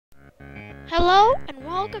Hello and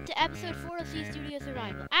welcome to episode 4 of Cstudios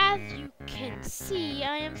Survival. As you can see,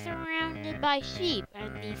 I am surrounded by sheep,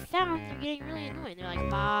 and these sounds are getting really annoying. They're like,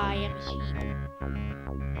 "Bye, I'm a sheep."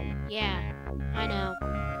 Yeah, I know.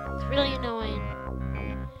 It's really annoying.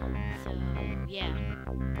 So, yeah.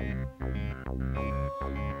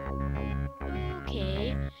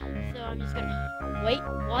 Okay, so I'm just gonna... Wait,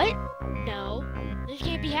 what? No, this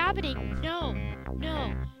can't be happening. No,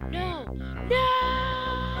 no, no, no!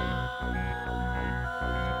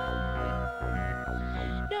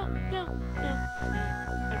 No, no, no, no.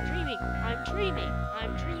 I'm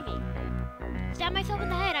dreaming. Stab myself in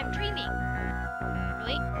the head, I'm dreaming.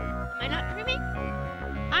 Wait, am I not dreaming?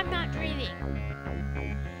 I'm not dreaming.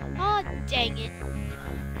 Oh, dang it.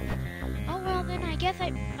 Oh, well, then I guess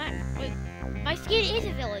my skin is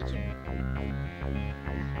a village.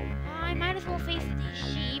 I might as well face these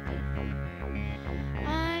sheep.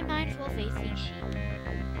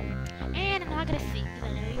 And I'm not gonna sing, because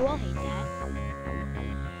I know you all hate that.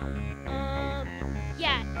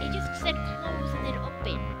 Yeah, it just said close and then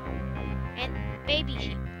open. And baby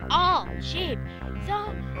sheep. Oh, sheep.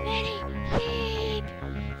 So many sheep.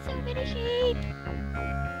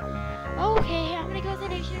 Okay, I'm gonna go to the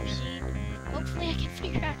nation of sheep. Hopefully I can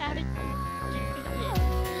figure out how to do this.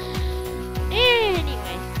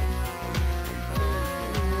 Anyway.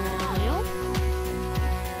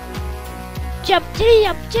 Jump, chitty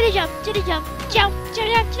jump, chitty jump, chitty jump, jump,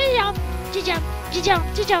 chitty jump, chitty jump, chitty jump, chitty jump,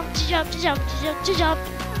 chitty jump, chitty jump, chitty jump, chitty jump.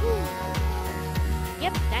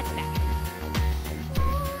 Yep, that's back.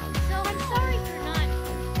 So I'm sorry for not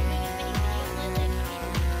doing as many videos lately.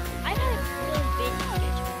 I've had a really busy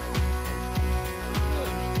schedule.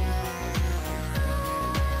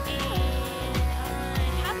 And I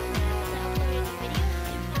haven't been able to upload any videos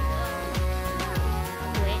simply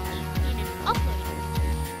glitch in an uploading.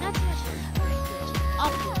 Not so much of a glitch,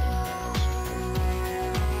 uploading.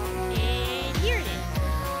 And here it is.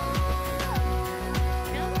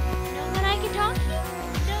 No one I can talk to?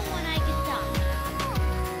 No one I can talk to.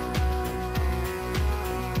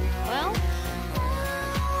 Well,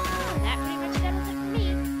 that pretty much settles it for me.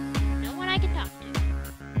 No one I can talk to.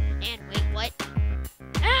 And wait, what?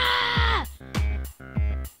 Ah!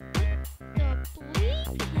 What the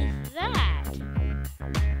bleep is that?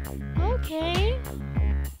 Okay.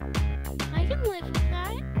 I can live with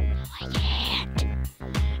that. No, I can't.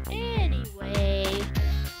 Anyway.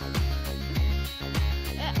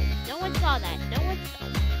 No one saw that. No one saw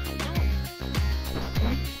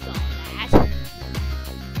that.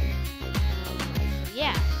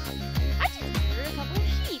 Yeah. I just murdered a couple of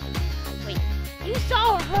sheep. Wait. You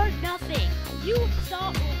saw or heard nothing. You saw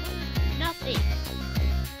or heard nothing.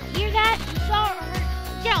 Hear that? You saw or heard.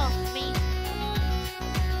 Get off of me.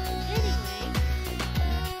 Anyway.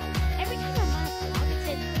 Every time I'm on a vlog, it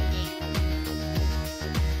says reading.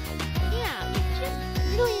 Yeah, it's just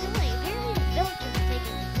really annoying. Apparently the villagers are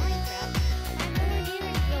taking Minecraft. I'm nowhere near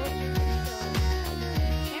any villagers, so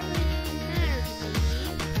can't really matter to me.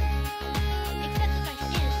 Except if I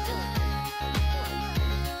stay in this village.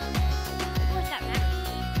 Of course that matters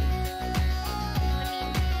to me. I mean,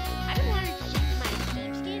 I've been wanting to change my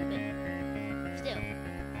team skin, but still.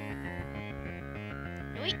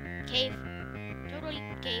 No, wait, cave. Totally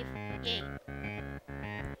cave. Yay.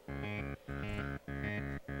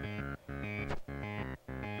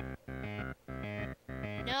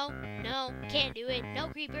 No, can't do it. No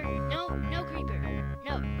creeper. No creeper.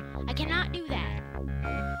 No, I cannot do that.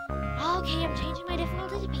 Okay, I'm changing my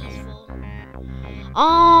difficulty to peaceful.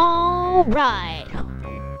 Alright.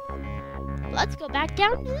 Let's go back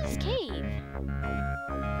down to this cave.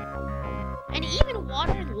 And even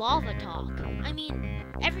water and lava talk. I mean,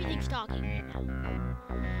 everything's talking right now.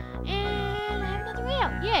 And I have another way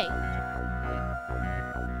out. Yay.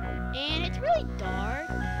 And it's really dark,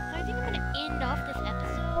 so I think I'm gonna end off this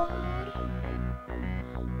episode.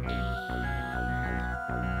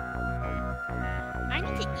 And I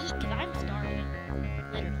need to eat because I'm starving.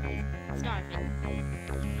 Literally starving.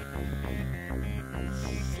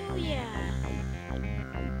 So yeah.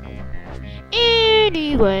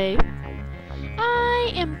 Anyway,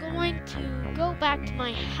 I am going to go back to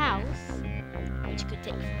my house, which could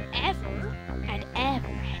take forever and ever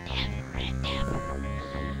and ever and ever.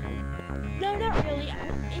 No, not really.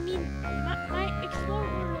 I mean, my Explore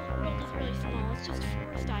world is really small. It's just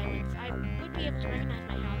forest islands. I would be able to recognize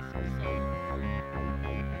my house, so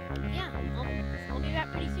yeah, I'll be back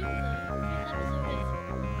pretty soon with a fifth episode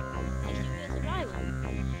of Cstudios Survival.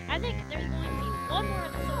 I think there's going to be one more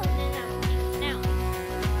episode and then that will be the finale.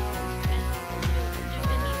 And there's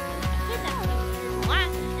going to be a fifth episode, and then the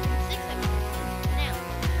last, and then the sixth episode, and then the finale.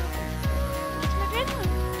 It's my grandma.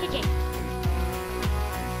 KK.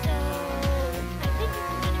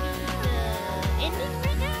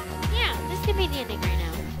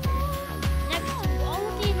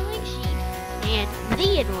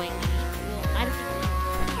 the annoying